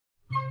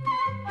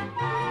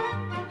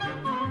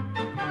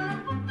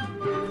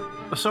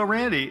So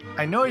Randy,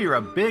 I know you're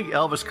a big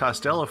Elvis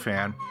Costello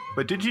fan,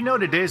 but did you know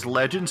today's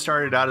legend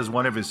started out as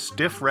one of his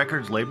Stiff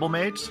Records label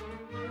mates?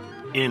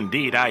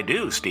 Indeed I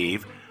do,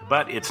 Steve.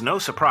 But it's no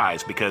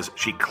surprise because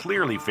she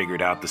clearly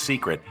figured out the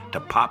secret to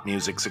pop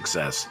music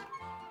success.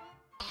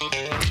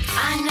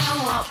 I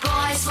know what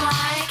boys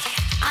like.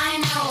 I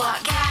know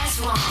what guys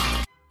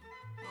want.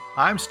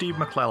 I'm Steve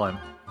McClellan.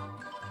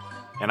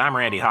 And I'm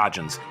Randy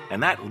Hodgins,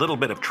 and that little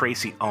bit of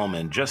Tracey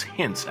Ullman just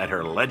hints at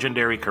her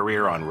legendary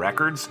career on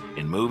records,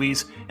 in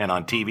movies, and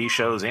on TV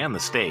shows and the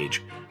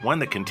stage, one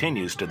that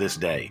continues to this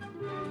day.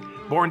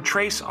 Born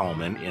Trace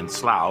Ullman in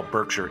Slough,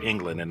 Berkshire,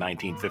 England in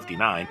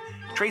 1959,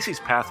 Tracey's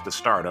path to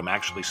stardom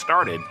actually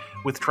started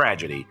with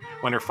tragedy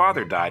when her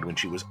father died when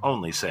she was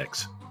only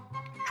 6.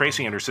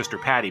 Tracey and her sister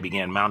Patty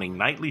began mounting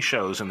nightly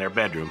shows in their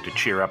bedroom to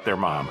cheer up their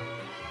mom.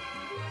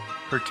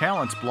 Her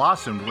talents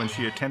blossomed when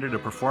she attended a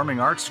performing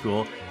arts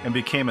school and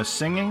became a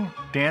singing,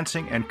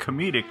 dancing, and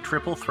comedic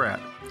triple threat.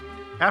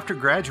 After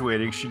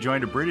graduating, she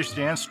joined a British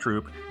dance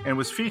troupe and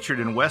was featured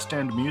in West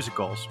End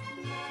musicals.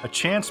 A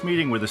chance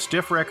meeting with a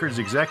Stiff Records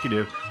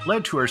executive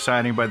led to her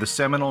signing by the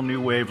seminal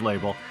New Wave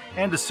label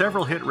and to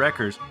several hit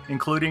records,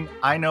 including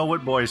I Know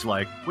What Boys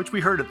Like, which we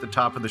heard at the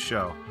top of the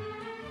show.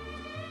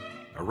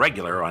 A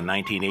regular on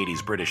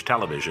 1980s British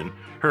television,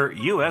 her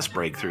U.S.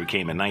 breakthrough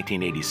came in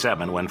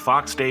 1987 when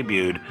Fox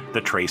debuted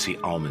The Tracey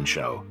Ullman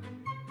Show.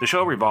 The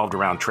show revolved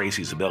around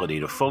Tracey's ability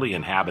to fully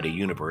inhabit a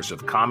universe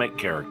of comic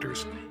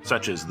characters,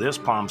 such as this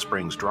Palm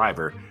Springs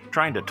driver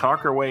trying to talk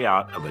her way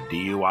out of a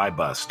DUI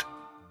bust.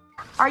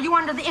 Are you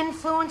under the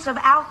influence of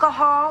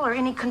alcohol or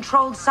any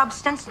controlled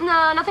substance?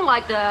 No, nothing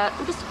like that.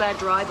 I'm just a bad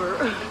driver.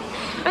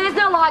 But there's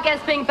no law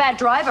against being a bad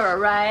driver,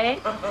 right?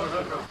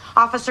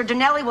 Officer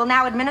Donnelly will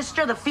now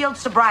administer the field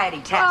sobriety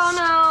test. Oh,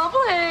 no,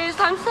 please.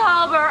 I'm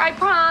sober. I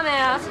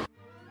promise.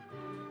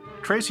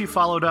 Tracey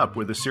followed up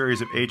with a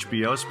series of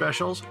HBO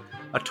specials,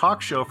 a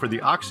talk show for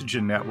the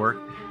Oxygen Network,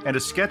 and a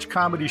sketch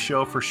comedy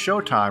show for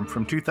Showtime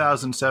from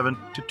 2007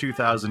 to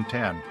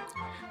 2010.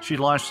 She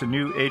launched a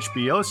new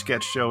HBO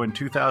sketch show in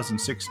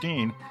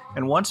 2016,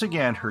 and once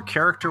again her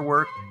character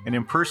work and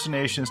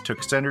impersonations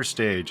took center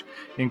stage,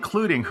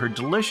 including her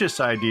delicious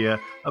idea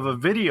of a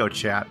video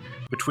chat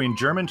between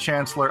German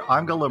Chancellor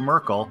Angela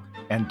Merkel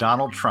and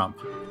Donald Trump.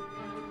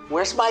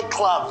 Where's my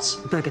gloves?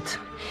 Birgit,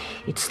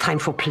 it's time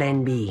for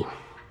Plan B.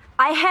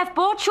 I have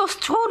bought your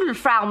strudel,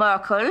 Frau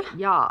Merkel.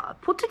 Yeah,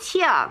 put it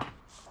here.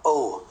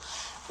 Oh,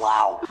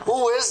 wow.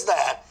 Who is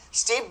that?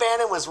 Steve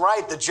Bannon was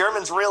right. The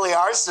Germans really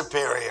are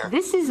superior.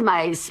 This is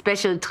my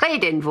special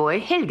trade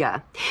envoy,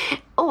 Helga.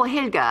 Oh,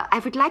 Helga, I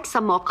would like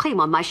some more cream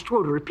on my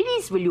strudel.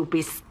 Please, will you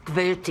be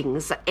squirting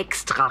the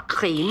extra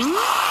cream?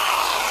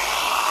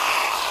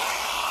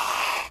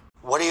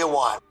 What do you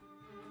want?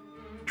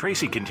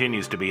 Tracey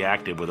continues to be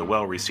active with a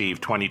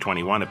well-received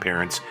 2021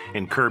 appearance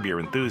in Curb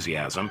Your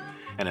Enthusiasm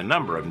and a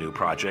number of new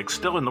projects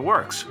still in the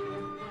works.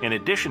 In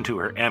addition to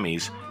her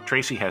Emmys,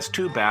 Tracey has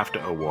 2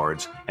 BAFTA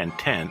Awards and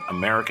 10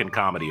 American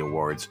Comedy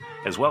Awards,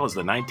 as well as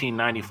the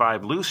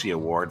 1995 Lucy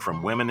Award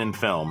from Women in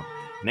Film,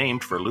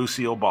 named for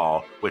Lucille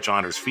Ball, which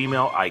honors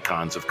female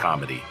icons of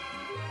comedy.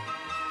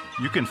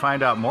 You can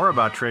find out more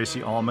about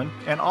Tracey Ullman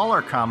and all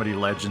our comedy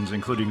legends,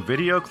 including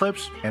video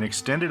clips and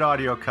extended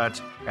audio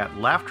cuts at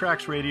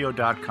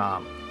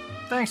laughtracksradio.com.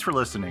 Thanks for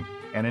listening,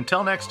 and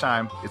until next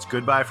time, it's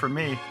goodbye from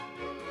me.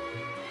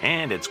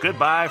 And it's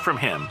goodbye from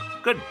him.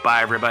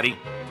 Goodbye, everybody.